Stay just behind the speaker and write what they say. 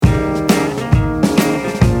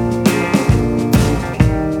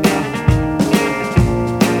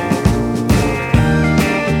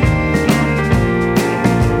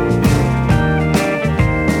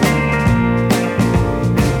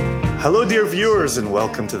dear viewers, and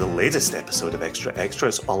welcome to the latest episode of Extra Extra.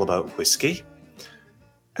 It's all about whiskey.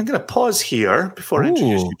 I'm going to pause here before I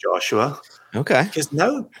introduce you, Joshua. Okay. Because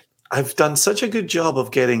now I've done such a good job of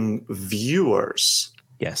getting viewers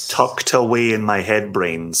tucked away in my head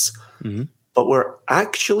brains. Mm-hmm. But we're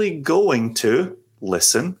actually going to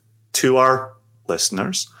listen to our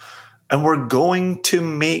listeners, and we're going to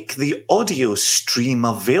make the audio stream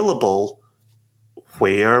available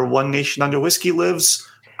where One Nation Under Whiskey lives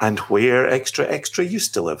and where Extra Extra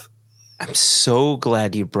used to live. I'm so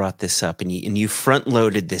glad you brought this up, and you front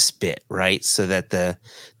loaded this bit, right? So that the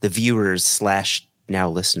viewers / now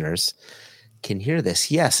listeners can hear this.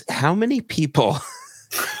 Yes. How many people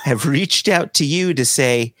have reached out to you to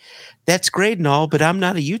say, that's great and all, but I'm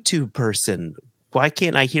not a YouTube person. Why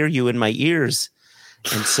can't I hear you in my ears?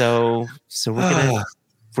 And so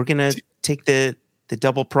we're gonna take the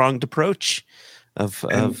double pronged approach of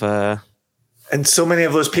And so many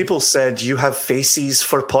of those people said, you have faces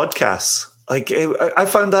for podcasts. Like, I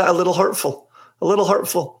found that a little hurtful.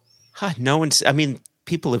 No one's,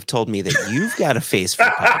 people have told me that you've got a face for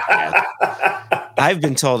podcasts. I've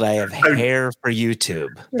been told I have hair for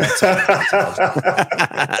YouTube. That's what I've been told.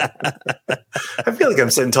 I feel like I'm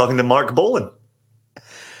sitting talking to Mark Bolan.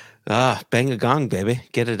 Bang a gong, baby.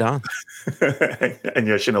 Get it on. And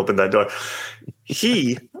you shouldn't open that door.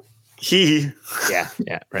 He. Yeah,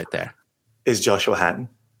 right there. Is Joshua Hatton,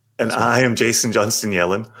 and I am Jason Johnston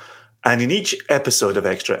Yellen. And in each episode of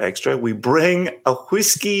Extra Extra, we bring a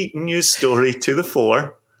whiskey news story to the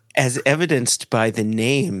fore. As evidenced by the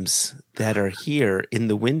names that are here in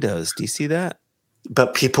the windows. Do you see that?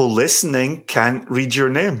 But people listening can't read your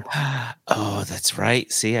name. Oh, that's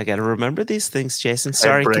right. See, I got to remember these things, Jason.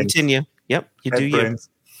 Sorry, continue. Yep, you do you.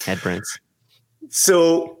 Head brains.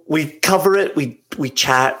 So we cover it, we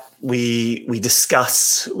chat, we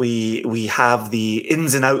discuss, we have the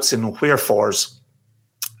ins and outs and wherefores.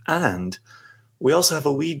 And we also have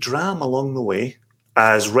a wee dram along the way.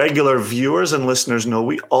 As regular viewers and listeners know,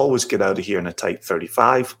 we always get out of here in a tight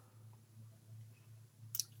 35.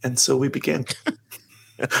 And so we begin.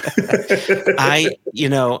 I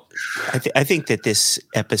think that this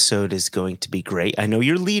episode is going to be great. I know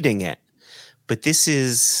you're leading it, but this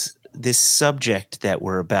subject that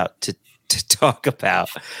we're about to talk about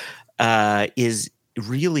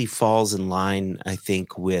really falls in line, I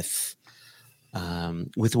think, with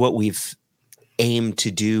what we've aimed to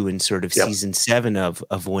do in sort of season 7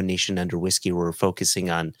 of One Nation Under Whiskey, where we're focusing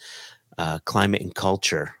on climate and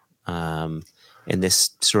culture, and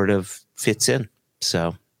this sort of fits in.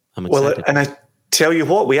 So I'm excited. Well, and I tell you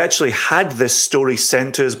what, we actually had this story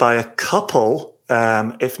sent to us by a couple,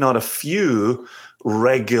 if not a few,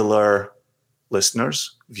 regular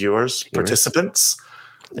listeners, viewers, participants.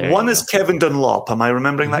 One is Kevin Dunlop. Am I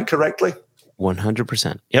remembering that correctly?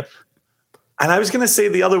 100%. Yep. And I was going to say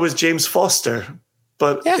the other was James Foster,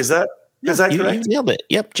 but is that correct? You nailed it.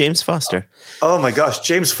 Yep, James Foster. Oh my gosh,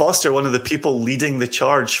 James Foster, one of the people leading the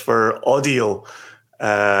charge for audio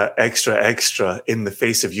extra extra in the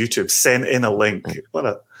face of YouTube, sent in a link. What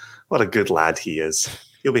a good lad he is.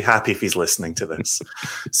 He'll be happy if he's listening to this.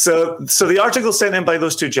 So the article sent in by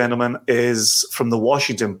those two gentlemen is from the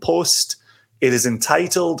Washington Post. It is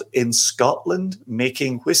entitled, "In Scotland,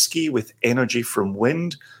 Making Whiskey with Energy from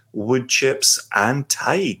Wind, Wood Chips and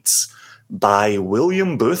Tides," by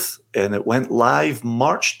William Booth, and it went live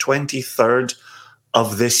March 23rd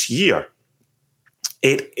of this year.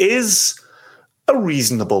 It is a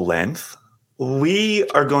reasonable length. We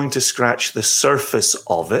are going to scratch the surface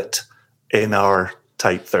of it in our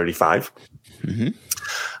tight 35. Mm-hmm.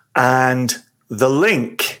 And the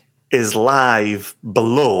link is live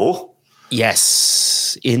below.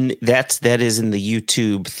 Yes, that is in the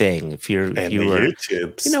YouTube thing. If you're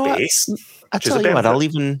YouTube space, I'll tell you what. I'll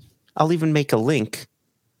even make a link.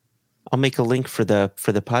 I'll make a link for the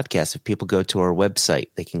podcast. If people go to our website,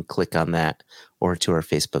 they can click on that, or to our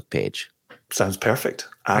Facebook page. Sounds perfect.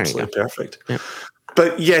 Absolutely perfect. Yeah.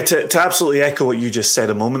 But yeah, to absolutely echo what you just said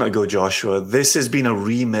a moment ago, Joshua, this has been a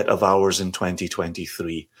remit of ours in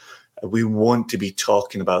 2023. We want to be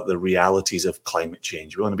talking about the realities of climate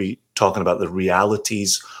change. We want to be talking about the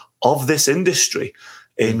realities of this industry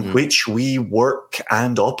in which we work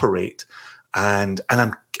and operate. And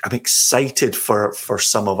I'm excited for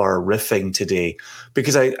some of our riffing today,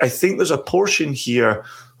 because I think there's a portion here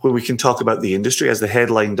where we can talk about the industry, as the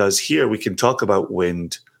headline does here. We can talk about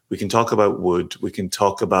wind, we can talk about wood, we can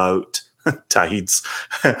talk about tides,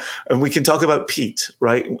 and we can talk about peat,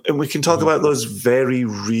 right? And we can talk about those very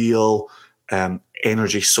real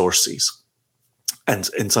energy sources, and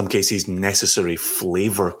in some cases necessary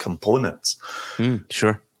flavor components.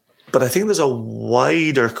 Sure. But I think there's a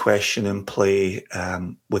wider question in play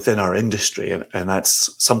within our industry, and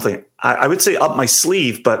that's something I would say up my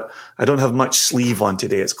sleeve, but I don't have much sleeve on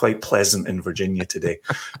today. It's quite pleasant in Virginia today,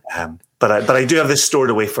 but I do have this stored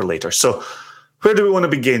away for later. So, where do we want to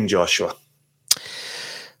begin, Joshua?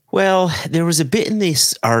 Well, there was a bit in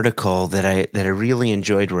this article that I really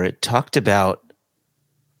enjoyed where it talked about,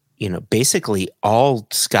 basically all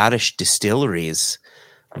Scottish distilleries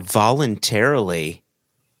voluntarily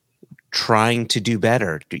trying to do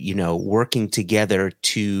better, working together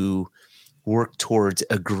to work towards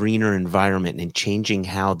a greener environment and changing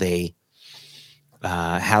how they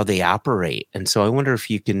operate. And so I wonder if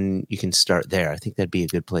you can start there. I think that'd be a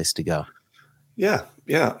good place to go. Yeah.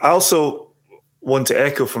 I also want to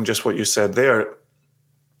echo from just what you said there.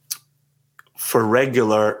 For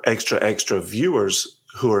regular extra viewers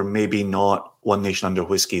who are maybe not One Nation Under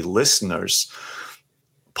Whiskey listeners,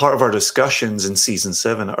 part of our discussions in season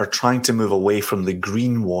 7 are trying to move away from the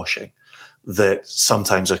greenwashing that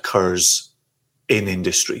sometimes occurs in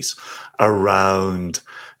industries around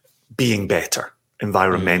being better,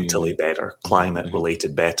 environmentally better, climate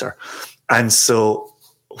related better. And so,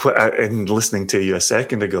 in listening to you a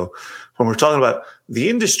second ago, when we're talking about the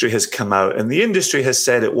industry has come out and the industry has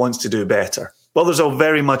said it wants to do better. Well, there's a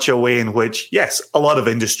very much a way in which, yes, a lot of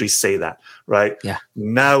industries say that, right? Yeah.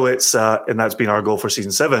 Now it's, and that's been our goal for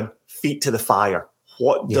season 7, feet to the fire.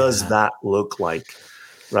 What does that look like,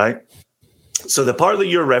 right? So the part that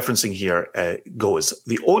you're referencing here goes,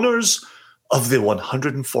 the owners of the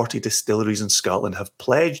 140 distilleries in Scotland have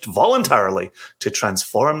pledged voluntarily to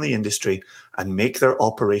transform the industry and make their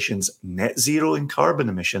operations net zero in carbon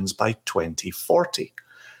emissions by 2040,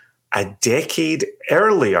 a decade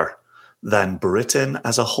earlier than Britain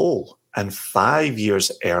as a whole, and 5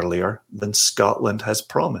 years earlier than Scotland has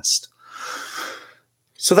promised.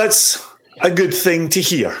 So that's a good thing to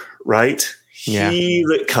hear, right? Yeah.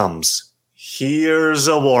 Here it comes. Here's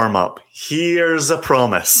a warm-up. Here's a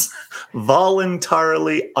promise.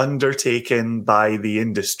 Voluntarily undertaken by the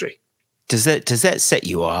industry. Does that set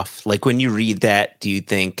you off? Like when you read that, do you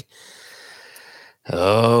think,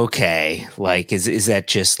 okay, like is that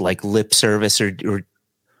just like lip service or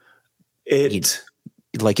is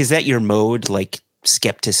that your mode, like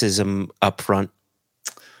skepticism up front?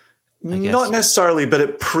 Not necessarily, but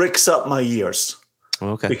it pricks up my ears.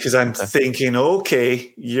 Okay. Because I'm thinking,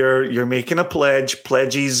 okay, you're making a pledge.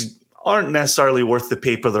 Pledges aren't necessarily worth the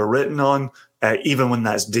paper they're written on, even when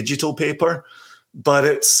that's digital paper. But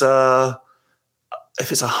it's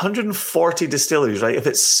if it's 140 distilleries, right? If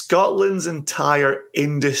it's Scotland's entire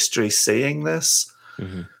industry saying this,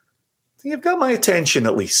 you've got my attention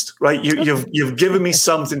at least, right? You've given me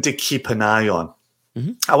something to keep an eye on.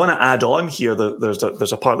 I want to add on here that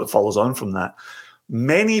there's a part that follows on from that.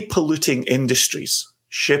 Many polluting industries,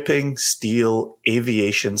 shipping, steel,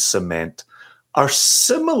 aviation, cement, are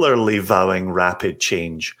similarly vowing rapid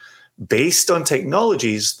change based on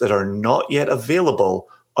technologies that are not yet available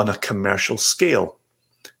on a commercial scale.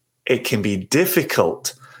 It can be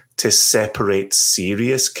difficult to separate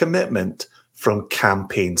serious commitment from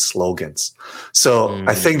campaign slogans. So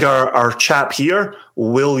I think our chap here,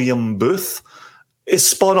 William Booth, is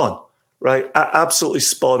spot on, right? Absolutely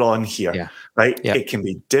spot on here, right? Yeah. It can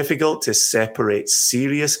be difficult to separate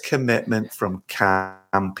serious commitment from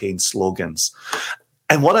campaign slogans.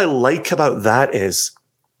 And what I like about that is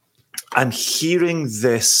I'm hearing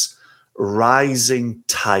this rising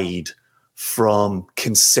tide from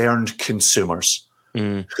concerned consumers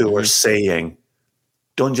who are saying,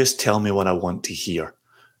 don't just tell me what I want to hear.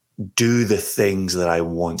 Do the things that I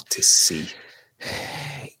want to see.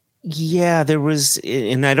 Yeah, there was,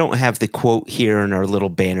 and I don't have the quote here in our little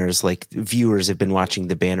banners, like viewers have been watching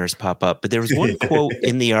the banners pop up, but there was one quote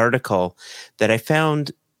in the article that I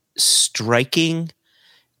found striking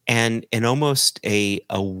and almost a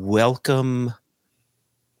welcome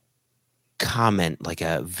comment, like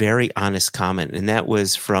a very honest comment. And that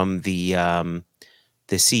was from the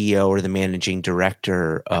CEO or the managing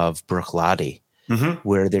director of Bruichladdich,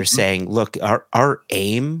 where they're saying, look, our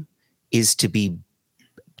aim is to be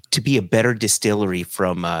a better distillery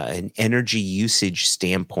from an energy usage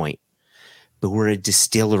standpoint, but we're a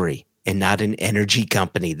distillery and not an energy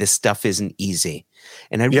company. This stuff isn't easy.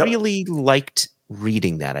 And I really liked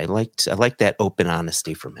reading that. I liked that open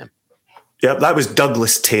honesty from him. Yeah, that was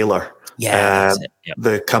Douglas Taylor. Yeah,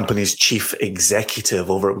 the company's chief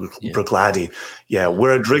executive over at Bruichladdich. Yeah,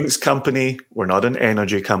 we're a drinks company. We're not an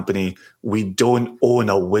energy company. We don't own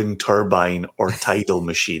a wind turbine or tidal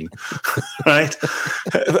machine, right?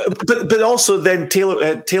 But also then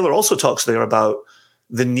Taylor also talks there about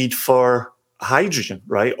the need for hydrogen,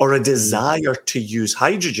 right? Or a desire to use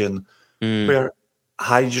hydrogen, where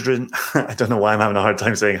hydrogen, I don't know why I'm having a hard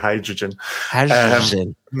time saying hydrogen.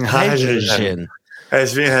 Hydrogen. Hydrogen.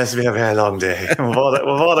 It's been a very long day. We've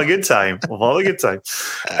all a good time.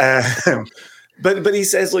 But he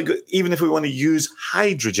says, like, even if we want to use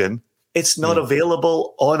hydrogen, it's not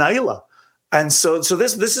available on Isla. And so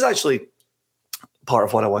this is actually part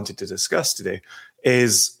of what I wanted to discuss today.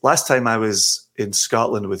 Is last time I was in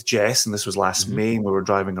Scotland with Jess, and this was last May, and we were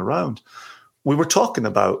driving around, we were talking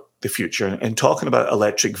about the future and talking about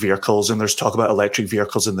electric vehicles, and there's talk about electric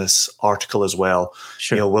vehicles in this article as well.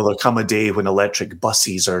 Sure. You know, will there come a day when electric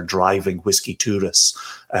buses are driving whiskey tourists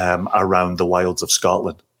around the wilds of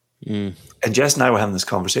Scotland? And Jess and I were having this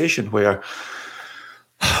conversation where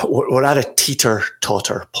we're at a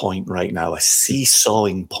teeter-totter point right now, a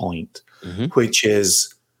seesawing point, which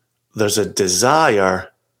is there's a desire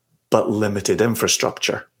but limited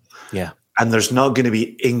infrastructure. Yeah. And there's not going to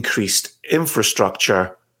be increased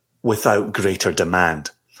infrastructure without greater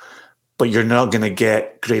demand. But you're not going to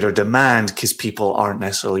get greater demand because people aren't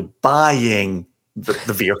necessarily buying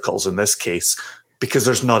the vehicles in this case because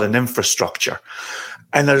there's not an infrastructure.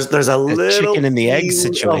 And there's a little chicken and the egg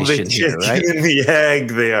situation here, right? Chicken and the egg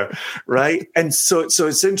there, right? And so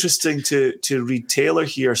it's interesting to read Taylor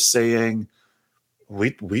here saying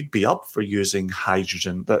we'd be up for using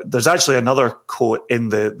hydrogen. There's actually another quote in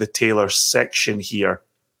the Taylor section here.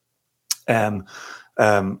 So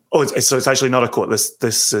it's actually not a quote.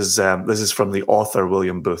 This is from the author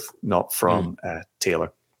William Booth, not from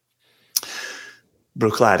Taylor.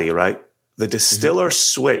 Bruichladdich, right? The distiller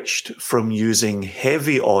switched from using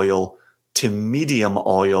heavy oil to medium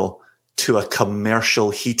oil to a commercial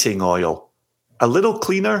heating oil. A little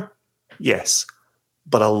cleaner, yes,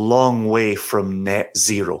 but a long way from net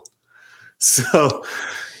zero. So,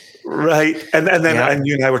 right, and then and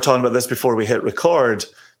you and I were talking about this before we hit record.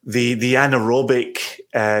 The anaerobic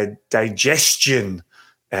digestion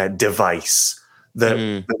device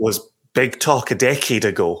that was big talk a decade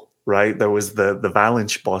ago. Right, there was the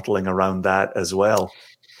Valanche bottling around that as well.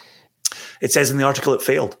 It says in the article it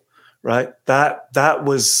failed. Right, that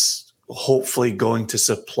was hopefully going to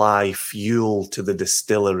supply fuel to the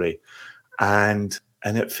distillery, and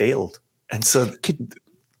it failed. And so,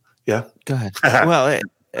 yeah, go ahead. Well,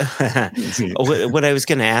 what I was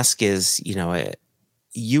going to ask is,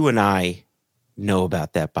 you and I know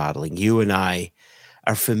about that bottling. You and I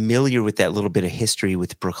are familiar with that little bit of history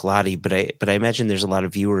with Bruichladdich, but I imagine there's a lot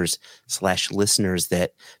of viewers / listeners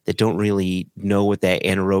that don't really know what that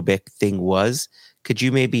anaerobic thing was. Could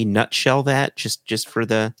you maybe nutshell that just for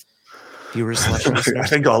the viewers / listeners? I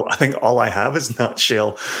think all I have is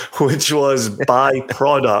nutshell, which was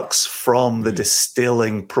byproducts from the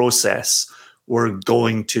distilling process were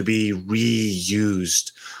going to be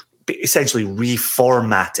reused, essentially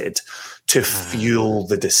reformatted to fuel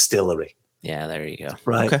the distillery. Yeah, there you go.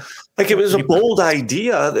 Right. Okay. Like it was a bold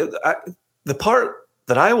idea. The part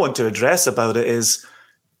that I want to address about it is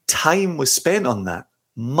time was spent on that.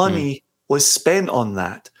 Money was spent on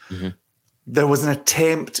that. There was an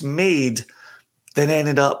attempt made that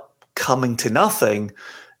ended up coming to nothing.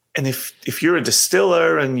 And if you're a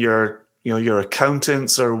distiller and your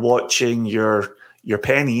accountants are watching your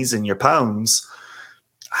pennies and your pounds,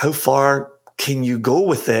 how far can you go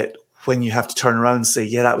with it when you have to turn around and say,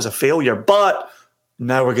 yeah, that was a failure, but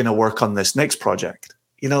now we're going to work on this next project?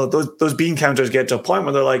 Those bean counters get to a point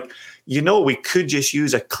where they're like, we could just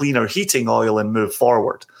use a cleaner heating oil and move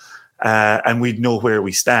forward, and we'd know where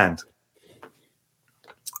we stand.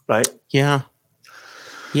 Right? Yeah.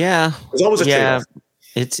 Yeah. There's always a trade-off.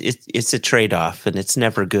 It's a trade-off, and it's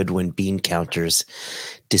never good when bean counters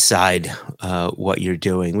decide what you're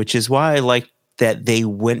doing, which is why I like that they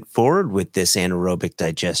went forward with this anaerobic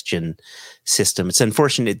digestion system. It's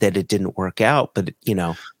unfortunate that it didn't work out, but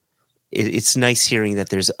it's nice hearing that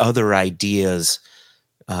there's other ideas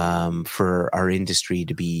for our industry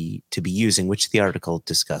to be using, which the article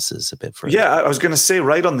discusses a bit further. Yeah, I was going to say,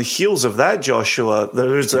 right on the heels of that, Joshua,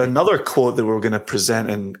 there's another quote that we're going to present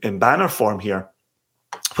in banner form here,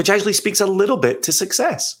 which actually speaks a little bit to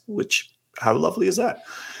success, which, how lovely is that?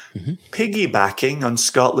 Piggybacking on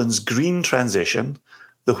Scotland's green transition,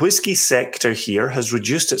 the whisky sector here has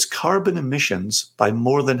reduced its carbon emissions by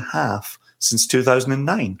more than half since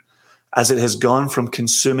 2009, as it has gone from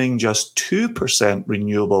consuming just 2%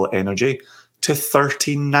 renewable energy to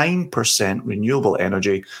 39% renewable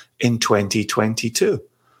energy in 2022,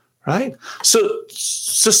 right? So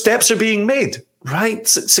steps are being made, right?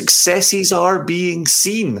 Successes are being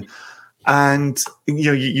seen. And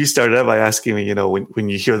you started out by asking me, when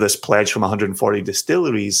you hear this pledge from 140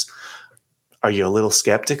 distilleries, are you a little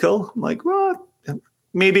skeptical? I'm like, well,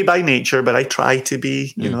 maybe by nature, but I try to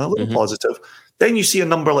be, a little positive. Then you see a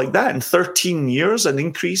number like that in 13 years, an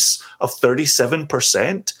increase of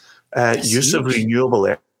 37% use of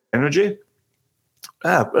renewable energy.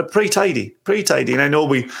 Pretty tidy. And I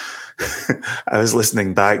know I was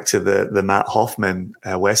listening back to the Matt Hoffman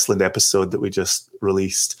Westland episode that we just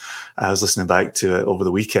released. I was listening back to it over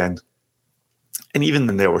the weekend. And even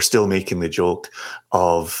then, we're still making the joke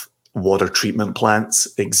of water treatment plants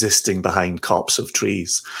existing behind copse of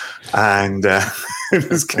trees. And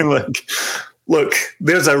it's kind of like, look,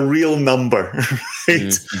 there's a real number,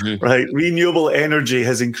 right? Right. Renewable energy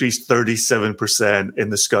has increased 37% in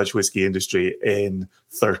the Scotch whisky industry in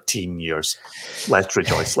 13 years. Let's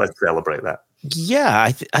rejoice. Let's celebrate that.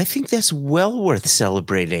 Yeah, I think that's well worth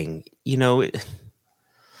celebrating.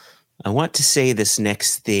 I want to say this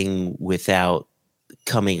next thing without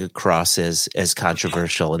coming across as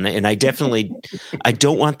controversial. And I definitely, I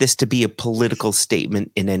don't want this to be a political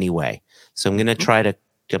statement in any way. So I'm going to try to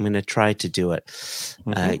do it.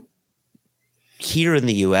 Here in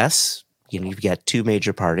the US, you've got two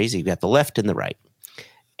major parties. You've got the left and the right.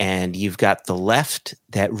 And you've got the left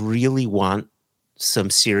that really want some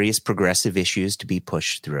serious progressive issues to be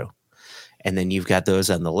pushed through. And then you've got those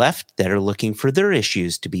on the left that are looking for their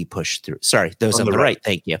issues to be pushed through. Sorry, those on the right.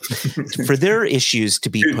 Thank you. For their issues to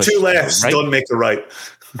be pushed through. Two lefts don't make a right.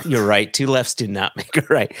 You're right. Two lefts do not make a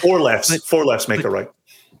right. Four lefts make a right.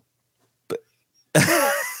 But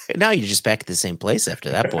now you're just back at the same place after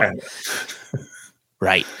that point.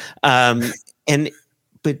 Right.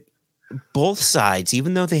 But both sides,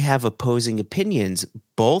 even though they have opposing opinions,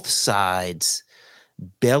 both sides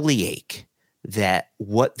bellyache that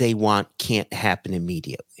what they want can't happen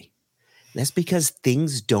immediately. That's because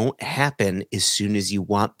things don't happen as soon as you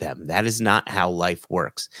want them. That is not how life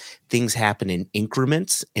works. Things happen in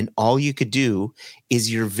increments, and all you could do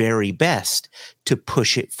is your very best to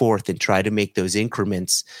push it forth and try to make those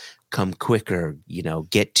increments come quicker,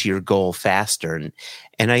 get to your goal faster.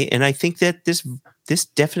 And I think that this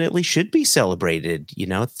definitely should be celebrated,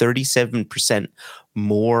 37%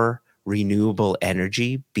 more renewable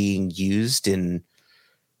energy being used in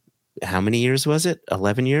how many years was it?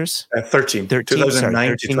 11 years? 13.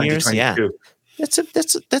 2009 to 2022. Years? Yeah.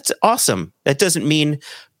 That's awesome. That doesn't mean,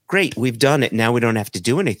 great, we've done it. Now we don't have to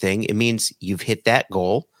do anything. It means you've hit that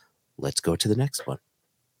goal. Let's go to the next one.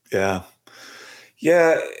 Yeah.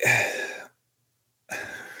 Yeah.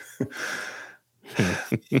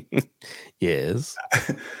 Yes.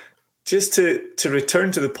 Just to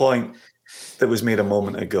return to the point that was made a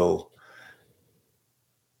moment ago,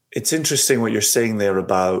 it's interesting what you're saying there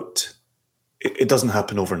about it doesn't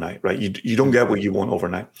happen overnight, right? You don't get what you want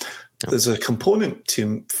overnight. There's a component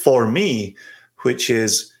for me, which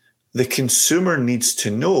is the consumer needs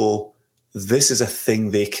to know this is a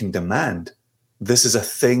thing they can demand. This is a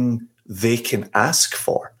thing they can ask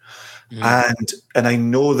for. And I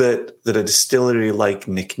know that a distillery like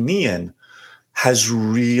Nicnean has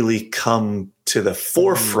really come to the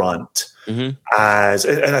forefront as,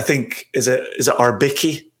 and I think, is it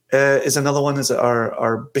Arbiki? Is another one? Is it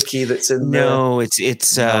our Bicky that's in there? No, it's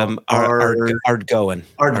Ardgowan.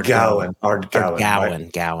 Gowan.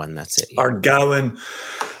 That's it. Yeah. Ardgowan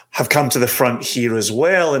have come to the front here as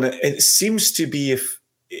well, and it seems to be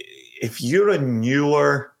if you're a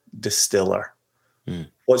newer distiller,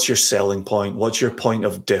 what's your selling point? What's your point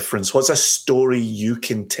of difference? What's a story you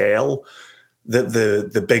can tell that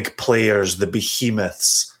the big players, the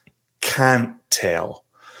behemoths, can't tell?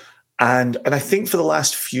 And I think for the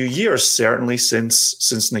last few years, certainly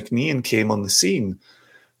since Nicnean came on the scene,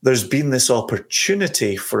 there's been this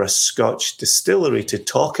opportunity for a Scotch distillery to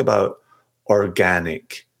talk about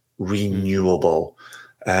organic, renewable.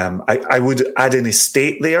 I would add an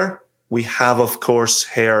estate there. We have, of course,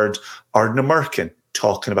 heard Ardnamurchan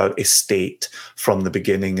talking about estate from the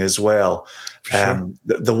beginning as well. Sure.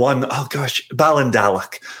 The one,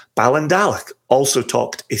 Ballindallack. Ballindallack also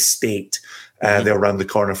talked estate. They're around the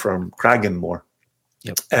corner from Cragganmore.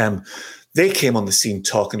 Yep. They came on the scene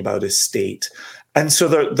talking about estate. And so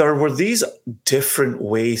there were these different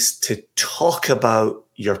ways to talk about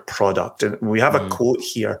your product. And we have a quote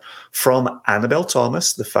here from Annabelle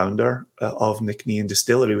Thomas, the founder of Nicnean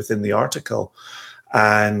Distillery, within the article.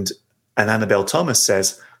 And Annabelle Thomas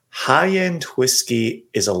says, high-end whiskey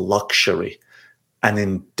is a luxury, an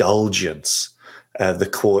indulgence, the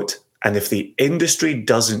quote. And if the industry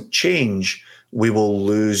doesn't change, we will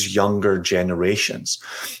lose younger generations.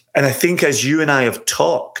 And I think as you and I have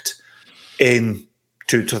talked in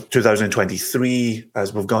 2023,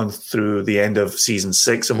 as we've gone through the end of season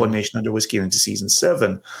 6 of One Nation Under Whiskey and into season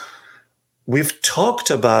 7, we've talked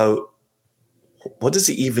about what does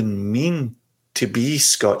it even mean to be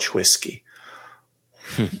Scotch whisky?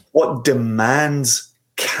 What demands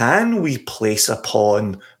can we place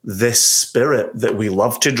upon this spirit that we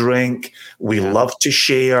love to drink, we love to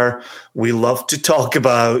share, we love to talk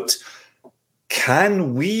about?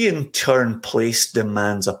 Can we in turn place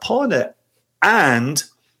demands upon it? And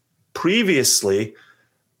previously,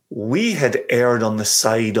 we had erred on the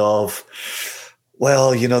side of,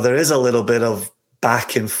 well, there is a little bit of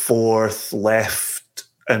back and forth, left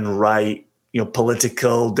and right,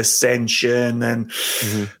 political dissension.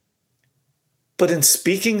 But in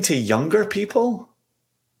speaking to younger people,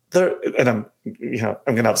 and I'm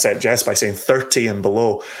going to upset Jess by saying 30 and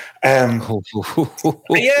below. Yeah,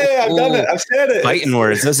 I've done it. I've said it. Fighting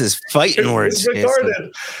words. This is fighting words. It's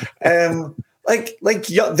recorded.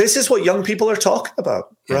 This is what young people are talking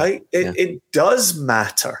about, right? It does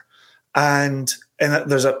matter, and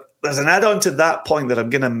there's an add-on to that point that I'm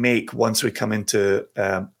going to make once we come into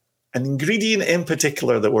an ingredient in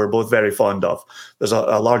particular that we're both very fond of. There's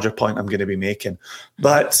a larger point I'm going to be making,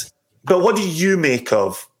 but what do you make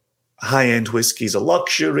of high-end whiskey is a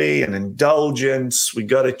luxury, an indulgence? We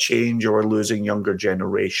got to change, or we're losing younger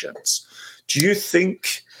generations. Do you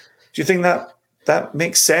think that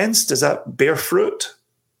makes sense? Does that bear fruit?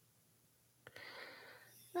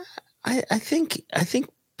 I think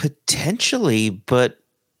potentially, but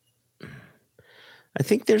I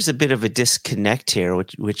think there's a bit of a disconnect here,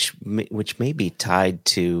 which may be tied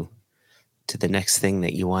to the next thing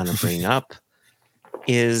that you want to bring up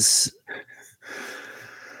is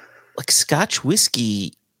like Scotch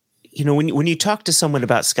whiskey. When you talk to someone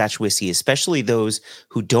about Scotch whiskey, especially those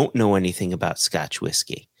who don't know anything about Scotch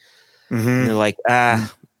whiskey, and they're like, I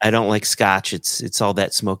don't like Scotch. It's all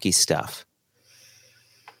that smoky stuff.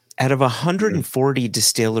 Out of 140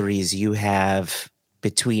 distilleries, you have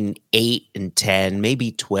between 8 and 10,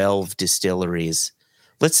 maybe 12 distilleries.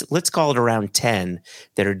 Let's call it around 10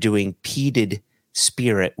 that are doing peated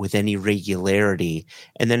spirit with any regularity,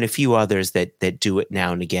 and then a few others that do it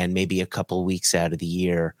now and again, maybe a couple weeks out of the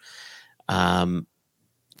year. The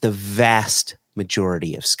vast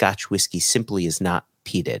majority of Scotch whiskey simply is not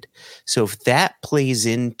peated. So if that plays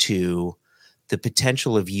into the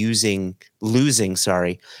potential of losing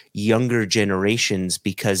younger generations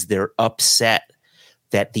because they're upset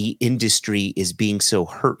that the industry is being so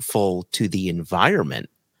hurtful to the environment,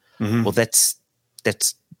 well,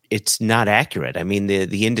 it's not accurate. I mean,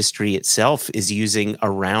 the industry itself is using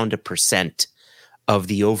around 1% of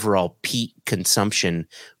the overall peat consumption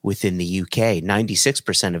within the UK.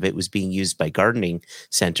 96% of it was being used by gardening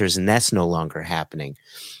centers, and that's no longer happening.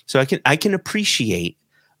 So I can appreciate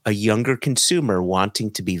a younger consumer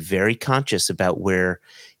wanting to be very conscious about where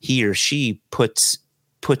he or she puts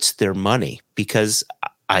their money, because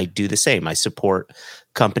I do the same. I support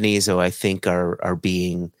companies who I think are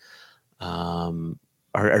being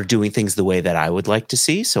are doing things the way that I would like to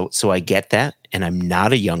see. So I get that, and I'm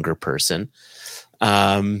not a younger person.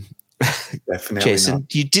 Definitely, Jason,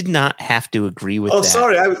 not. You did not have to agree with that. Oh,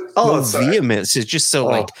 sorry. Sorry. Vehemence. It's just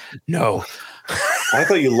so no. I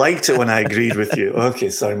thought you liked it when I agreed with you. Okay,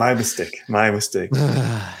 sorry, my mistake.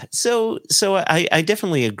 So I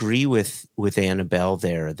definitely agree with Annabelle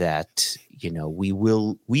there that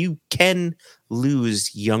we can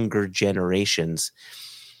lose younger generations.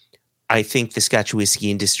 I think the Scotch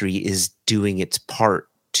whiskey industry is doing its part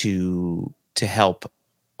to help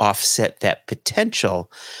offset that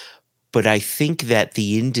potential, but I think that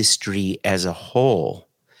the industry as a whole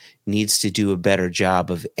needs to do a better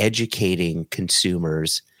job of educating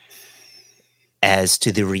consumers as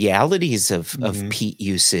to the realities of peat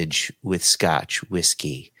usage with Scotch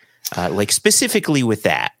whiskey, like specifically with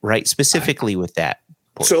that, right? Specifically with that.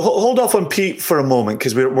 So hold off on peat for a moment,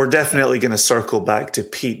 because we're definitely going to circle back to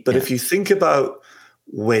peat. But if you think about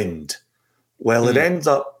wind, well,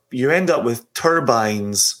 you end up with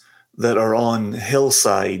turbines that are on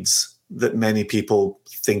hillsides that many people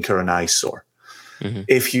think are an eyesore.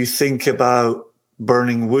 If you think about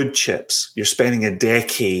burning wood chips, you're spending a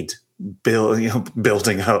decade building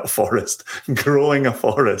out a forest, growing a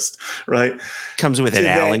forest, right? Comes with an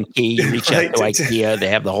Allen key. You reach out to IKEA, they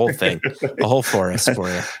have the whole thing, the whole forest for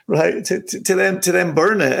you. Right. To then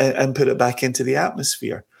burn it and put it back into the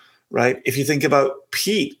atmosphere, right? If you think about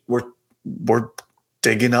peat, we're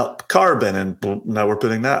digging up carbon, and now we're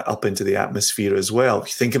putting that up into the atmosphere as well. If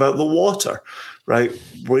you think about the water, right?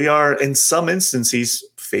 We are in some instances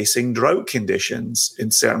facing drought conditions in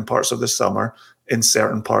certain parts of the summer in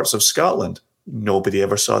certain parts of Scotland. Nobody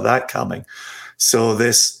ever saw that coming. So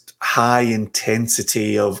this high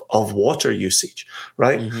intensity of water usage,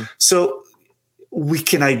 right? So we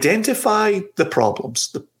can identify the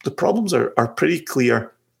problems. the problems are pretty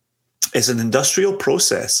clear. It's an industrial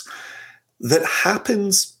process that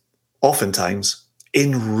happens oftentimes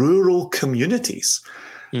in rural communities.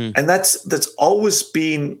 And that's always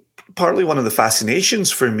been partly one of the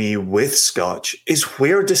fascinations for me with Scotch, is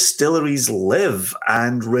where distilleries live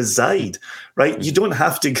and reside, right? You don't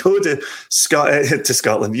have to go to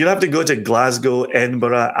Scotland. You don't have to go to Glasgow,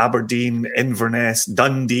 Edinburgh, Aberdeen, Inverness,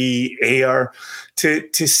 Dundee, Ayr to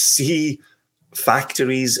see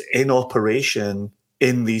factories in operation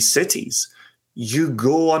in these cities. You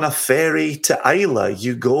go on a ferry to Islay,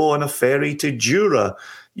 you go on a ferry to Jura,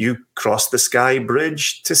 you cross the Skye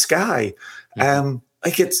Bridge to Skye.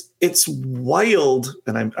 Like it's wild,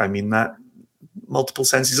 and I mean that multiple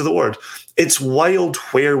senses of the word. It's wild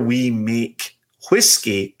where we make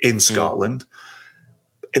whiskey in Scotland.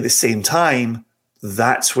 At the same time,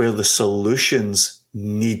 that's where the solutions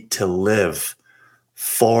need to live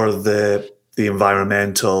for the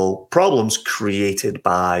environmental problems created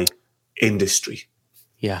by industry.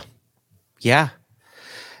 Yeah.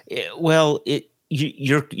 Well,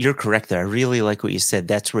 you're correct there. I really like what you said.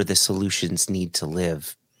 That's where the solutions need to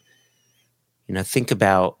live. Think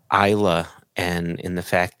about Isla and the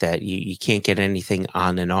fact that you can't get anything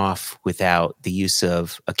on and off without the use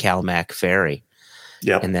of a Calmac ferry.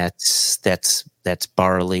 Yeah, and that's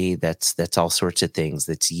barley. That's all sorts of things.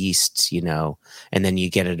 That's yeast, and then you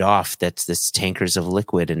get it off. That's tankers of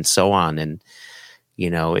liquid and so on. And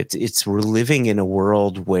we're living in a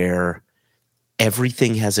world where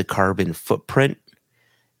everything has a carbon footprint,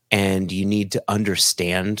 and you need to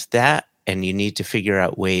understand that, and you need to figure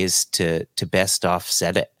out ways to best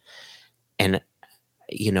offset it. And,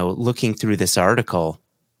 looking through this article,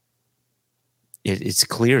 it's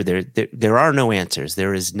clear there are no answers.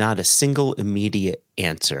 There is not a single immediate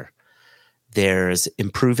answer. There's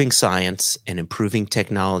improving science and improving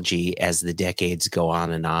technology as the decades go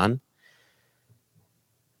on and on.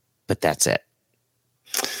 But that's it.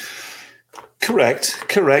 Correct.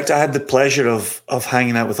 I had the pleasure of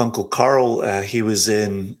hanging out with Uncle Carl. He was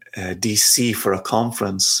in DC for a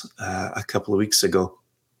conference a couple of weeks ago.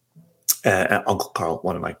 Uncle Carl,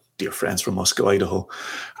 one of my dear friends from Moscow, Idaho,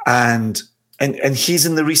 and he's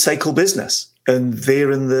in the recycle business, and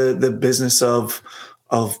they're in the business of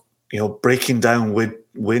breaking down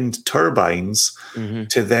wind turbines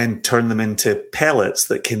to then turn them into pellets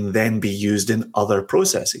that can then be used in other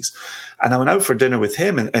processes. And I went out for dinner with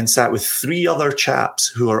him and sat with 3 other chaps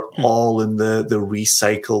who are all in the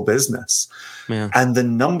recycle business. Yeah. And the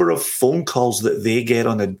number of phone calls that they get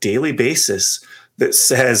on a daily basis that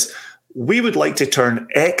says, we would like to turn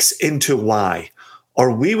X into Y,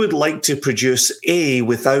 or we would like to produce A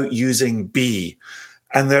without using B.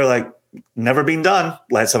 And they're like, never been done.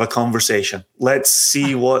 Let's have a conversation. Let's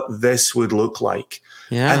see what this would look like.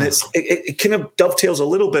 Yeah. And it kind of dovetails a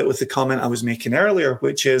little bit with the comment I was making earlier,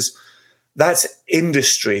 which is that's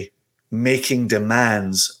industry making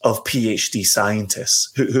demands of PhD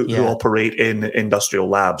scientists who operate in industrial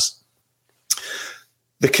labs.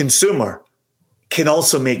 The consumer can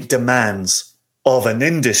also make demands of an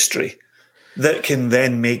industry that can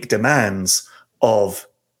then make demands of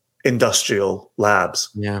industrial labs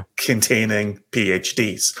containing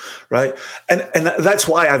PhDs, right? And that's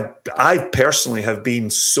why I personally have been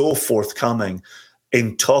so forthcoming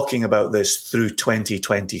in talking about this through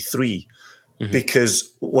 2023,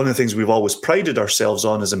 because one of the things we've always prided ourselves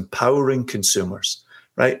on is empowering consumers,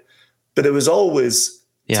 right? But it was always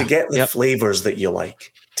to get the flavors that you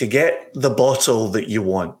like, to get the bottle that you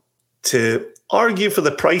want, to argue for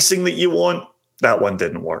the pricing that you want. That one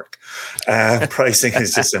didn't work. Pricing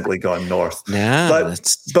has just simply gone north.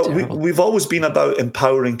 But we've always been about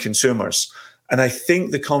empowering consumers. And I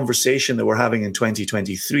think the conversation that we're having in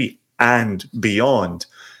 2023 and beyond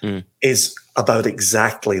is about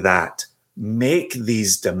exactly that. Make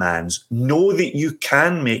these demands. Know that you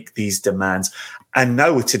can make these demands. And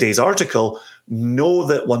now with today's article, know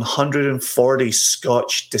that 140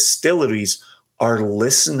 Scotch distilleries are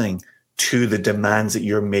listening to the demands that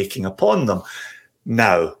you're making upon them.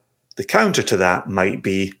 Now, the counter to that might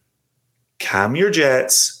be calm your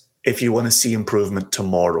jets if you want to see improvement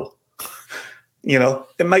tomorrow.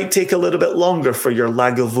 It might take a little bit longer for your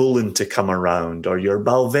Lagavulin to come around or your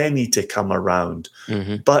Balvenie to come around.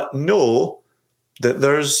 But know that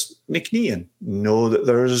there's Nicnean. Know that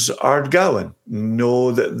there's Ardgowan.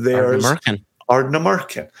 Know that there's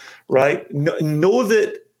Ardnamurchan, right? Know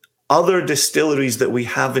that other distilleries that we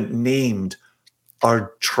haven't named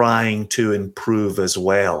are trying to improve as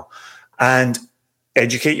well. And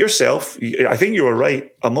educate yourself. I think you were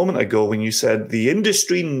right a moment ago when you said the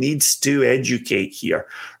industry needs to educate here,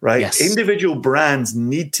 right? Yes. Individual brands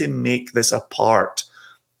need to make this a part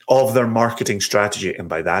of their marketing strategy. And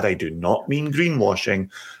by that, I do not mean greenwashing.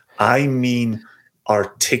 I mean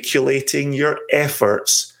articulating your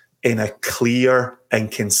efforts in a clear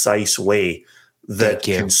and concise way that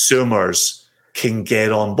consumers can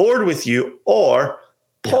get on board with you or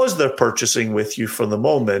pause their purchasing with you for the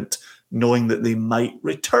moment, knowing that they might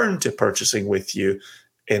return to purchasing with you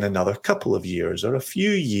in another couple of years or a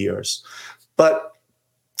few years. But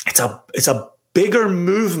it's a bigger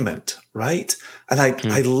movement, right? And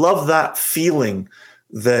I love that feeling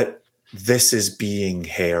that this is being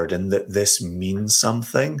heard and that this means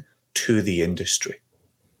something to the industry.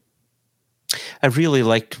 I really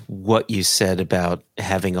liked what you said about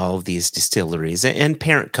having all of these distilleries and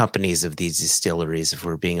parent companies of these distilleries, if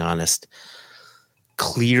we're being honest,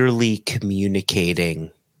 clearly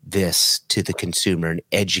communicating this to the consumer and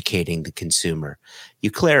educating the consumer.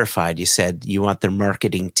 You clarified, you said you want their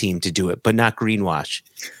marketing team to do it, but not greenwash.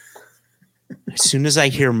 As soon as I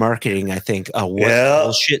hear marketing, I think, oh, what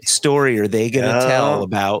bullshit story are they going to tell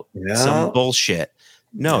about some bullshit?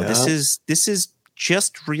 No, this is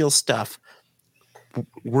just real stuff.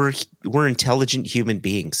 We're intelligent human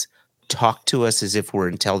beings. Talk to us as if we're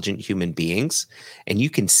intelligent human beings, and you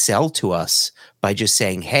can sell to us by just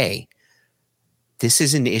saying, hey, this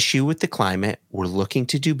is an issue with the climate. We're looking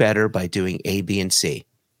to do better by doing A, B, and C.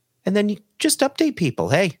 And then you just update people.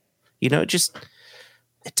 Hey,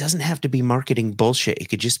 it doesn't have to be marketing bullshit. It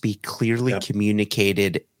could just be clearly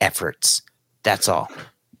communicated efforts. That's all.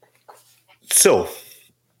 So,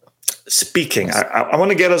 speaking, I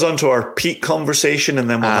want to get us onto our peat conversation, and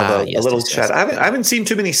then we'll have a little chat. I haven't seen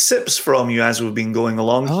too many sips from you as we've been going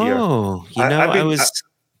along here. Oh,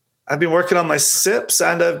 I've been working on my sips,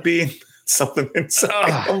 and I've been something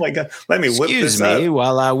inside. Oh my God! Let me whip this out. Excuse me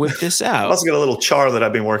while I whip this out. I've also got a little char that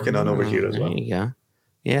I've been working on over here as well. There you go.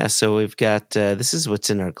 Yeah, so we've got this is what's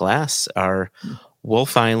in our glass. Our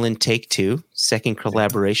Wolf Island Take 2, second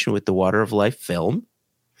collaboration with the Water of Life film.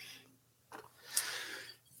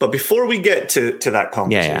 But before we get to that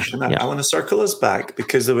conversation, I want to circle us back,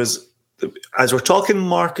 because there was, as we're talking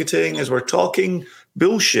marketing, as we're talking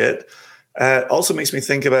bullshit, also makes me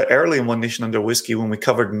think about early in One Nation Under Whiskey when we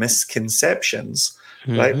covered misconceptions,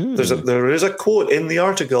 right? There is a quote in the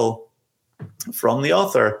article from the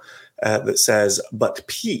author that says, but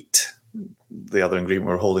peat, the other ingredient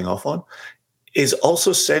we're holding off on, is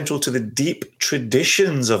also central to the deep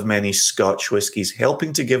traditions of many Scotch whiskies,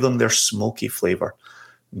 helping to give them their smoky flavor.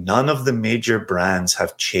 None of the major brands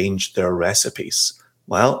have changed their recipes.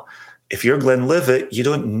 Well, if you're Glenlivet, you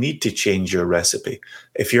don't need to change your recipe.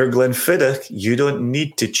 If you're Glenfiddich, you don't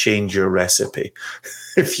need to change your recipe.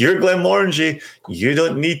 If you're Glenmorangie, you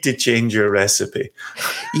don't need to change your recipe.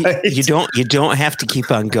 Right? You don't have to keep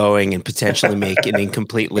on going and potentially make an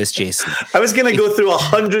incomplete list, Jason. I was going to go through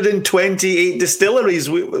 128 distilleries.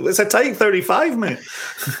 It's a tight 35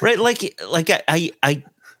 minutes. Right, I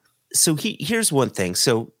so here's one thing.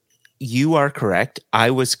 So you are correct. I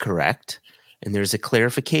was correct. And there's a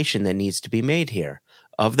clarification that needs to be made here.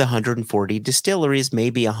 Of the 140 distilleries,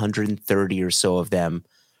 maybe 130 or so of them,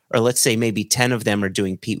 or let's say maybe 10 of them are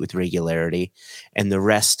doing peat with regularity, and the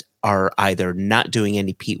rest are either not doing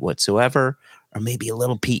any peat whatsoever, or maybe a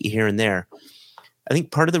little peat here and there. I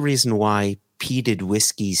think part of the reason why peated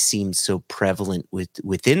whiskey seems so prevalent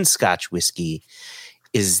within Scotch whiskey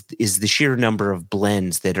is the sheer number of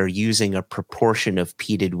blends that are using a proportion of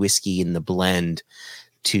peated whiskey in the blend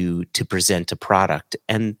to present a product.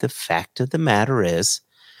 And the fact of the matter is,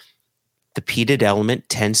 the peated element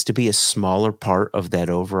tends to be a smaller part of that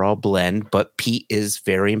overall blend, but peat is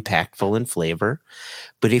very impactful in flavor.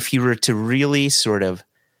 But if you were to really sort of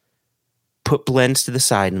put blends to the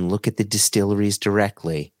side and look at the distilleries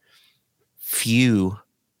directly, few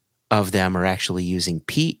of them are actually using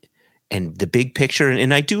peat. And the big picture,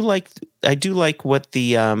 and I do like what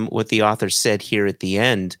the author said here at the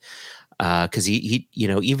end, because he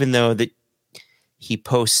even though that he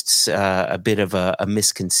posts a bit of a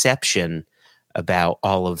misconception about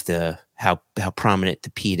all of the how prominent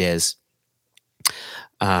the peat is,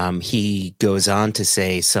 he goes on to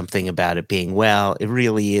say something about it being, well, it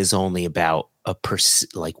really is only about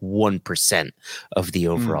 1% of the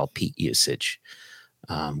overall peat usage.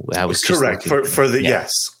 I was correct for the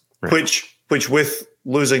yes. Right. Which with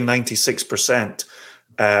losing 96%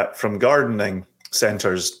 from gardening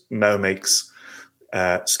centres now makes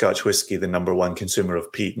Scotch whisky the number one consumer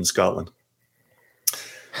of peat in Scotland.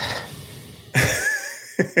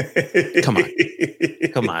 Come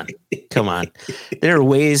on. There are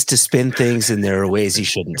ways to spin things, and there are ways you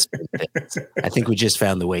shouldn't spin things. I think we just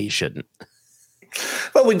found the way you shouldn't.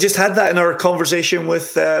 Well, we just had that in our conversation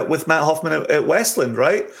with Matt Hoffman at Westland,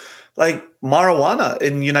 right? Like marijuana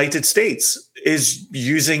in the United States is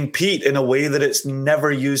using peat in a way that it's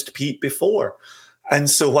never used peat before. And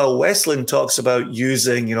so while Westland talks about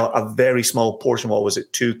using, a very small portion, what was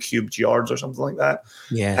it, 2 cubed yards or something like that?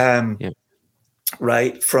 Yeah. Yeah.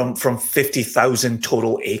 Right, from 50,000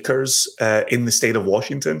 total acres in the state of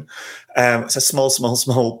Washington. It's a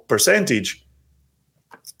small percentage.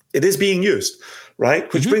 It is being used,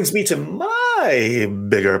 right? Which brings me to my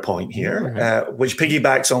bigger point here, which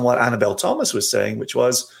piggybacks on what Annabelle Thomas was saying, which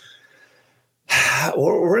was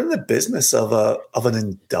we're in the business of an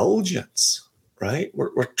indulgence, right?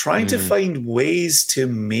 We're trying to find ways to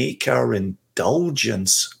make our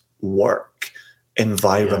indulgence work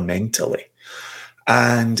environmentally.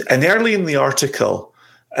 And early in the article,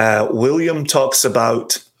 William talks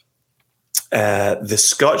about the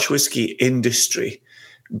Scotch whisky industry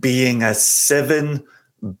being a $7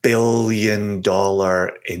 billion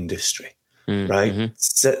industry, right?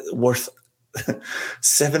 Worth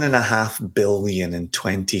 $7.5 billion in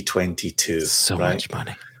 2022. So right? much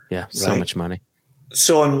money. Yeah, so much money.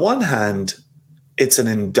 So on one hand, it's an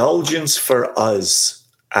indulgence for us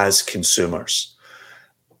as consumers.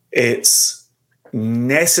 It's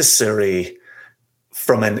necessary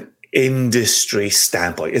from an industry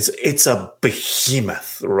standpoint. It's a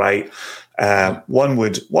behemoth, right? One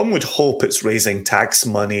would hope it's raising tax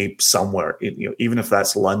money somewhere, even if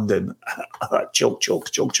that's London. Choke,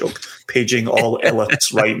 paging all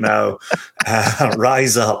elites right now.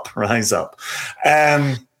 Rise up.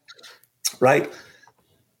 Right?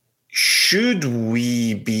 Should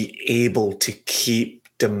we be able to keep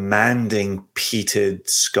demanding peated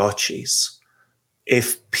scotchies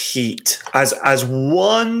if peat, as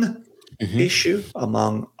one issue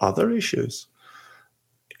among other issues,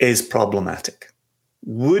 is problematic?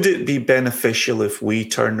 Would it be beneficial if we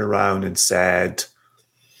turned around and said,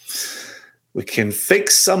 we can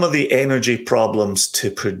fix some of the energy problems to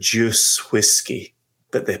produce whiskey,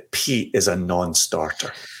 but the peat is a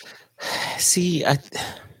non-starter? See, I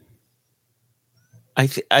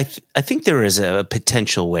think there is a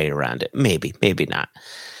potential way around it. Maybe not.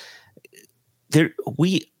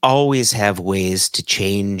 We always have ways to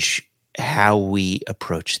change how we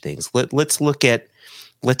approach things. Let's look at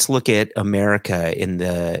America in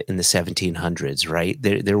the 1700s, right?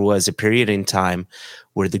 There was a period in time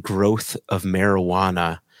where the growth of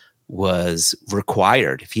marijuana was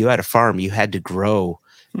required. If you had a farm, you had to grow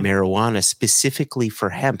marijuana specifically for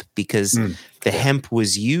hemp because the hemp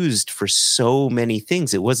was used for so many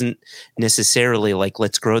things. It wasn't necessarily like,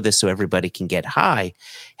 let's grow this so everybody can get high.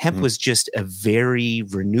 Hemp was just a very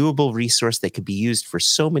renewable resource that could be used for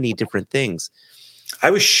so many different things.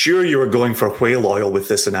 I was sure you were going for whale oil with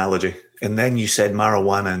this analogy. And then you said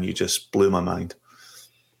marijuana and you just blew my mind.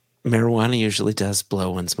 Marijuana usually does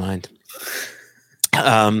blow one's mind.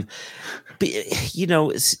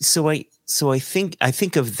 So I think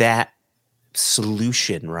of that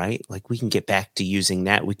solution, right? Like we can get back to using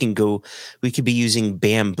that. We could be using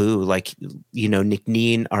bamboo, like, Nick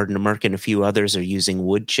Neen, Arden Merck, and a few others are using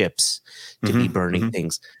wood chips to be burning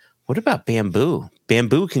things. What about bamboo?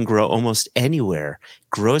 Bamboo can grow almost anywhere,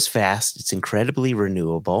 grows fast. It's incredibly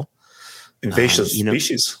renewable. Invasive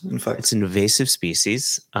species, in fact. It's an invasive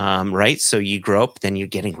species, right? So you grow up, then you're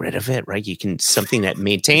getting rid of it, right? You can something that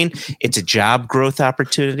maintain. It's a job growth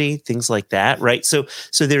opportunity, things like that, right? So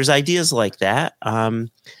there's ideas like that.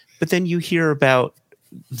 But then you hear about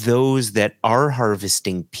those that are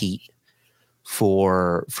harvesting peat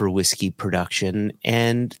for whiskey production,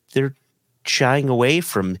 and they're shying away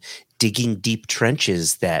from digging deep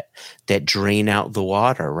trenches that drain out the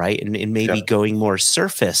water, right? And maybe going more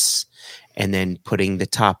surface and then putting the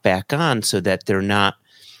top back on so that they're not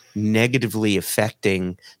negatively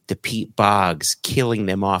affecting the peat bogs, killing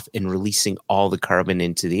them off and releasing all the carbon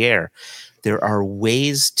into the air. There are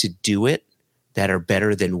ways to do it that are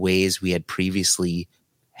better than ways we had previously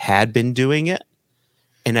had been doing it.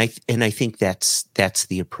 And I think that's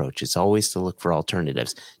the approach. It's always to look for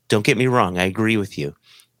alternatives. Don't get me wrong. I agree with you.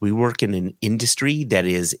 We work in an industry that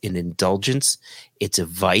is an indulgence. It's a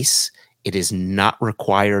vice. It is not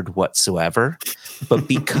required whatsoever. But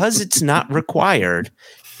because it's not required,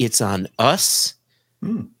 it's on us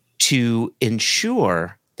to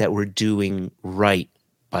ensure that we're doing right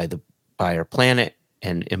by our planet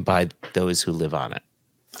and by those who live on it.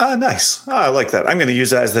 Nice. I like that. I'm going to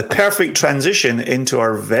use that as the perfect transition into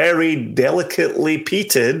our very delicately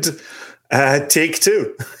peated take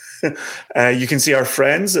two. You can see our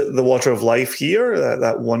friends at The Water of Life here,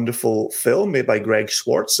 that wonderful film made by Greg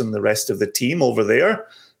Schwartz and the rest of the team over there.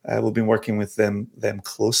 We've been working with them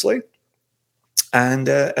closely. And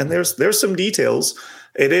there's some details.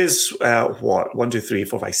 It is what 1, 2, 3,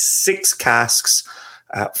 4, 5, 6 casks.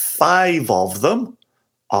 5 of them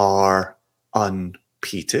are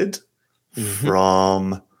unpeated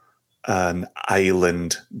from an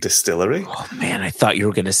island distillery. Oh man, I thought you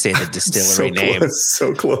were going to say the distillery name.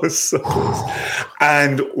 So close.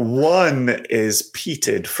 And 1 is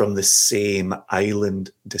peated from the same island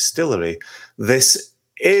distillery. This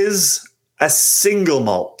is a single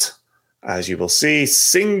malt. As you will see,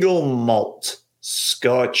 single malt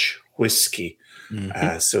Scotch whiskey.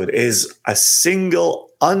 So it is a single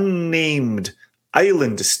unnamed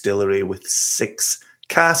island distillery with 6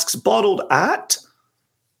 casks bottled at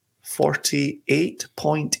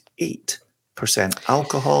 48.8%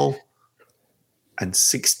 alcohol, and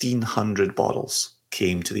 1,600 bottles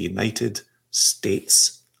came to the United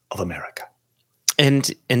States of America.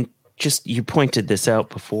 And just, you pointed this out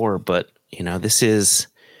before, but this is,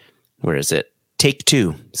 where is it? Take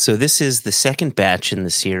 2. So this is the second batch in the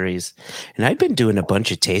series, and I've been doing a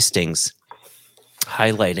bunch of tastings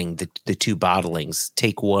highlighting the 2 bottlings.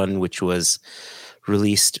 Take 1, which was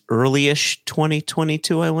released early-ish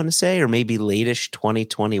 2022, I want to say, or maybe late-ish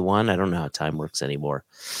 2021. I don't know how time works anymore.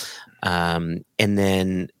 And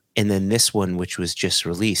then this one, which was just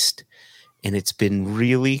released, and it's been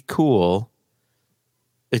really cool.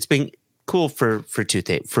 It's been cool for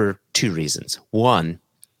 2 reasons. One,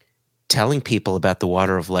 telling people about the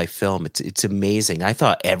Water of Life film. It's amazing. I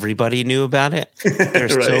thought everybody knew about it.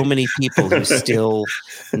 There's Right. so many people who still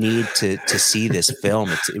need to see this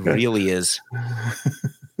film. It really is.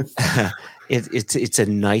 It's a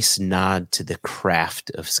nice nod to the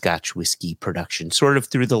craft of Scotch whiskey production, sort of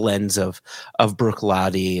through the lens of Brooke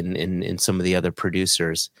Lottie and some of the other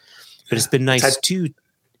producers. But it's been nice too.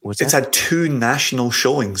 It's had 2 national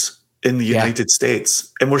showings in the United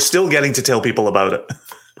States, and we're still getting to tell people about it.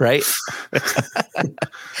 Right?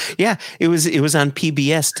 Yeah, it was on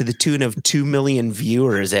PBS to the tune of 2 million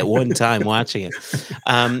viewers at one time watching it.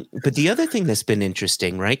 But the other thing that's been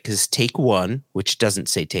interesting, right? Because Take 1, which doesn't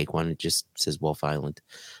say Take 1, it just says Wolf Island,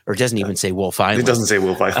 or it doesn't even say Wolf Island. It doesn't say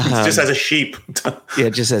Wolf Island. It just has a sheep. Yeah,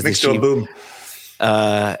 it just has the sheep. Boom.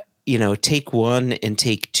 Take 1 and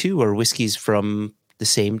Take 2 are whiskeys from the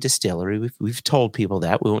same distillery. We've told people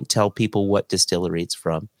that. We won't tell people what distillery it's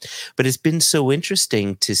from. But it's been so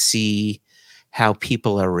interesting to see how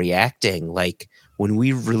people are reacting. Like when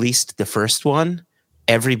we released the first one,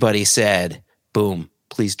 everybody said, boom,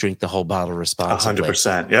 please drink the whole bottle responsibly.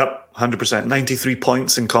 100%. Yep. 100%. 93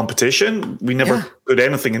 points in competition. We never put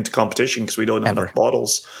anything into competition because we don't have enough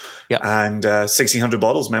bottles. Yep. And 1,600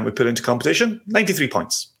 bottles meant we put into competition. 93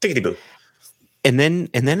 points. Tickety-boo. And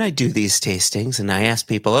then I do these tastings and I ask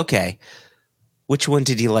people, okay, which one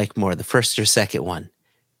did you like more, the first or second one?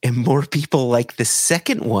 And more people like the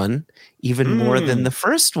second one even more than the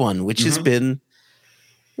first one, which has been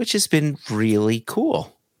really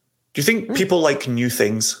cool. Do you think people like new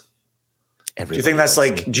things? Everybody do you think that's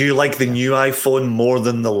like, do you like the new iPhone more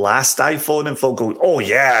than the last iPhone? And folk go, oh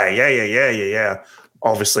yeah.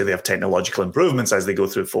 Obviously they have technological improvements as they go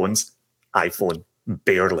through phones. iPhone.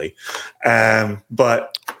 Barely.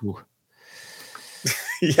 But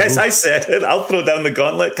yes, I said it. I'll throw down the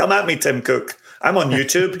gauntlet. Come at me, Tim Cook. I'm on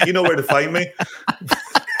YouTube. You know where to find me.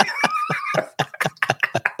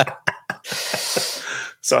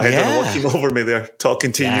 So I don't know what came over me there,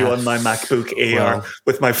 talking to you on my MacBook Air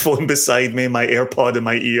with my phone beside me, my AirPod in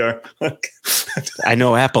my ear. I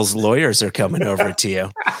know Apple's lawyers are coming over to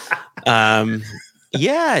you.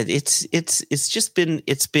 Yeah, it's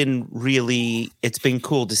been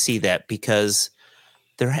cool to see that, because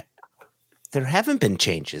there haven't been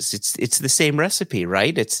changes. It's the same recipe,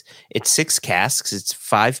 right? It's 6 casks. It's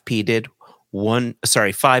 5 unpeated, 1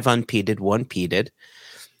 peated,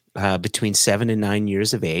 between 7 and 9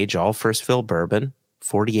 years of age, all first fill bourbon,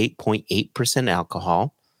 48.8%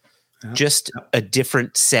 alcohol. Just a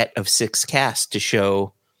different set of 6 casks to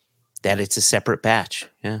show that it's a separate batch.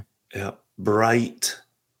 Yeah. Bright,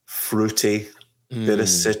 fruity, bit of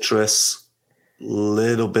citrus,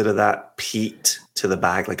 little bit of that peat to the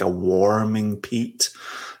back, like a warming peat,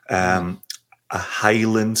 a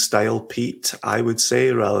Highland style peat, I would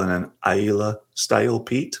say, rather than an Islay style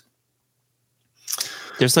peat.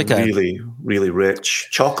 There's like really, really rich,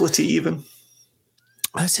 chocolatey even.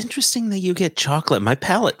 It's interesting that you get chocolate. My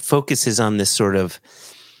palate focuses on this sort of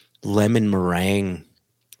lemon meringue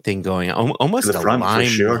thing going on, almost a lime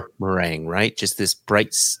meringue, right? Just this bright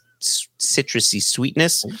citrusy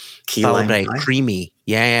sweetness, key followed lime by pie. Creamy,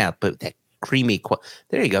 but that creamy.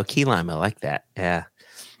 There you go, key lime. I like that. Yeah.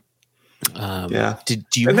 Do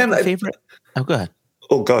you have a favorite? Oh, go ahead.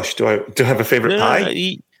 Oh gosh, do I have a favorite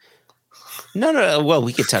pie? No. Well,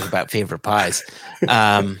 we could talk about favorite pies.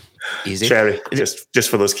 Easy. Cherry, just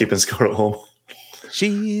for those keeping score at home.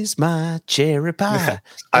 She's my cherry pie.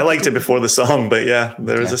 I liked it before the song, but yeah,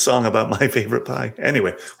 there is a song about my favorite pie.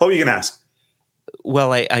 Anyway, what were you going to ask?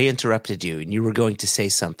 Well, I interrupted you, and you were going to say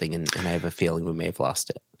something, and I have a feeling we may have lost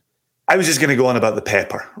it. I was just going to go on about the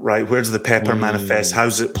pepper, right? Where does the pepper manifest? How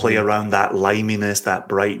does it play around that liminess, that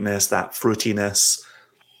brightness, that fruitiness,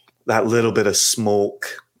 that little bit of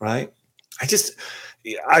smoke, right? I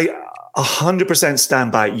 100%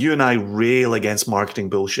 stand by it. You and I rail against marketing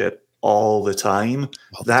bullshit all the time.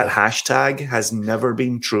 That hashtag has never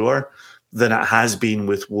been truer than it has been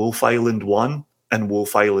with Wolf Island 1 and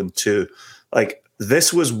Wolf Island 2. Like,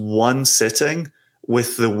 this was one sitting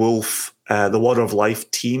with the the Water of Life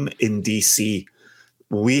team in DC.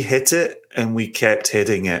 We hit it and we kept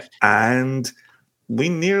hitting it. And we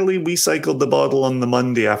nearly recycled the bottle on the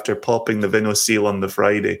Monday after popping the Vino Seal on the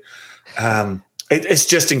Friday. It's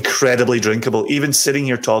just incredibly drinkable. Even sitting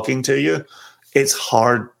here talking to you, it's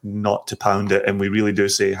hard not to pound it. And we really do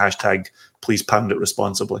say hashtag, please pound it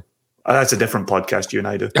responsibly. That's a different podcast you and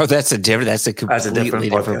I do. Oh, that's a completely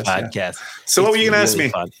different podcast. Yeah. So what were you going to ask me?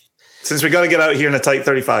 Fun. Since we got to get out here in a tight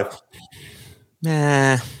 35.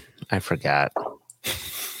 Nah, I forgot.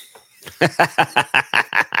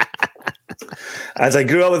 As I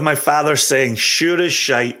grew up with my father saying, sure as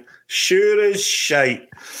shite, sure as shite.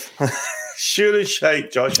 Sure as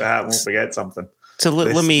shite, Josh, I won't forget something. So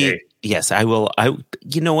let me, yes, I will.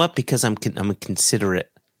 You know what? Because I'm a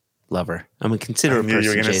considerate lover. I'm a considerate person. I knew you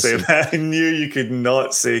were going to say that. I knew you could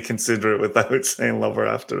not say considerate without saying lover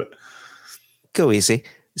after it. Go easy.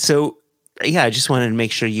 So, yeah, I just wanted to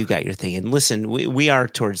make sure you got your thing. And listen, we are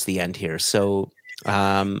towards the end here. So,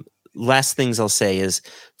 last things I'll say is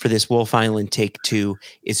for this Wolf Island Take 2,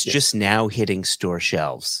 it's just now hitting store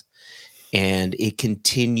shelves. And it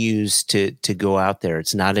continues to go out there.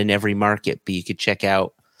 It's not in every market, but you could check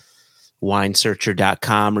out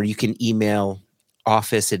winesearcher.com, or you can email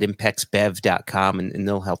office@impexbev.com and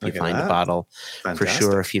they'll help you find a bottle. Fantastic. For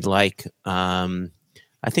sure if you'd like.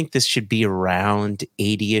 I think this should be around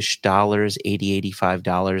 $80-ish,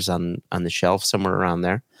 $85 on the shelf, somewhere around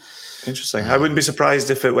there. Interesting. I wouldn't be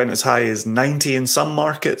surprised if it went as high as 90 in some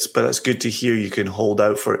markets, but it's good to hear you can hold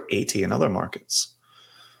out for 80 in other markets.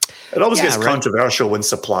 It always gets controversial when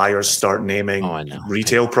suppliers start naming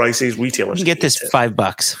retail prices. Retailers you can get this $5.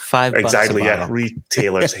 $5 exactly. Yeah,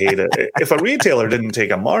 retailers hate it. If a retailer didn't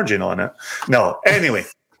take a margin on it, no. Anyway,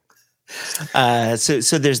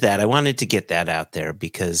 so there's that. I wanted to get that out there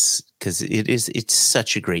because it's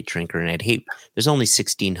such a great drinker, and I'd hate. There's only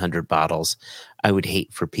 1,600 bottles. I would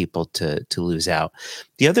hate for people to lose out.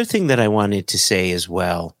 The other thing that I wanted to say as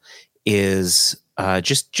well is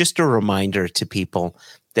just a reminder to people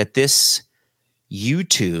that this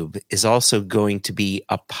YouTube is also going to be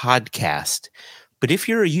a podcast. But if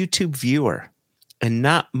you're a YouTube viewer and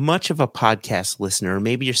not much of a podcast listener, or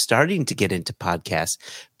maybe you're starting to get into podcasts,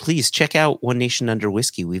 please check out One Nation Under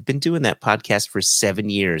Whiskey. We've been doing that podcast for 7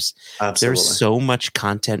 years. Absolutely. There's so much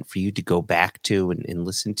content for you to go back to and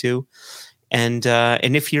listen to. And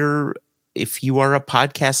if you are a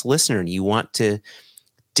podcast listener and you want to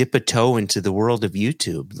dip a toe into the world of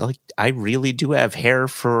YouTube, like I really do have hair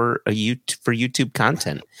for YouTube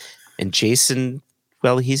content, and Jason,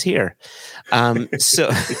 well, he's here. Someone has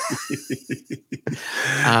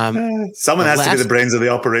to be the brains of the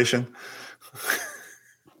operation.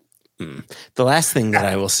 The last thing that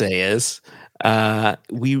I will say is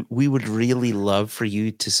we would really love for you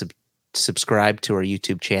to subscribe to our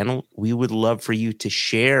YouTube channel. We would love for you to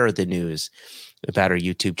share the news about our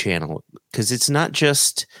YouTube channel, because it's not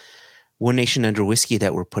just One Nation Under Whiskey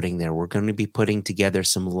that we're putting there. We're going to be putting together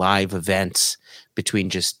some live events between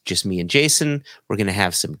just me and Jason. We're going to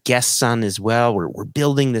have some guests on as well. We're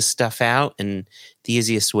building this stuff out, and the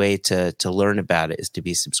easiest way to learn about it is to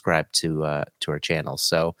be subscribed to our channel.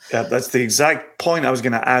 So yeah, that's the exact point I was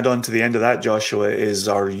going to add on to the end of that, Joshua, is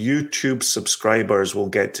our YouTube subscribers will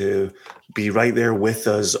get to be right there with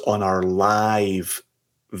us on our live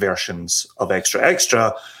versions of Extra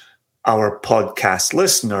Extra. Our podcast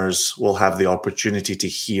listeners will have the opportunity to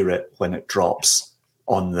hear it when it drops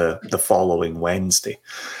on the following Wednesday.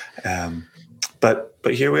 But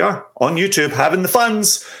here we are on YouTube having the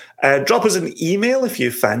funs. Drop us an email if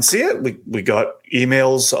you fancy it. We got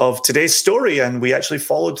emails of today's story, and we actually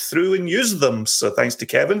followed through and used them. So thanks to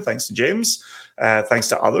Kevin, thanks to James, thanks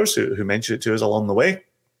to others who mentioned it to us along the way.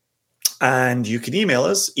 And you can email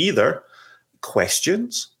us either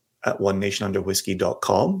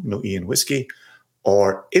questions@onenationunderwhiskey.com, no E in whiskey,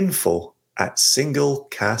 or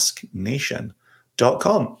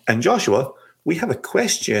info@singlecasknation.com. And Joshua, we have a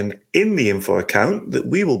question in the info account that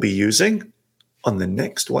we will be using on the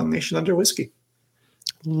next One Nation Under Whiskey.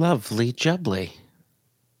 Lovely jubbly.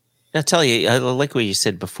 I'll tell you, I like what you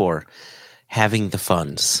said before, having the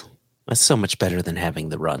funds. That's so much better than having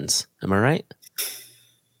the runs. Am I right?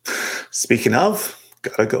 Speaking of,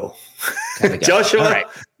 gotta go. Gotta go. Joshua, All right.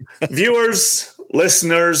 viewers,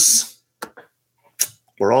 listeners,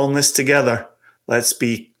 we're all in this together. Let's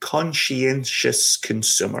be conscientious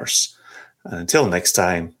consumers. And until next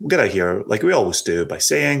time, we'll get out here like we always do by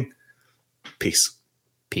saying peace.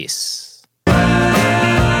 Peace.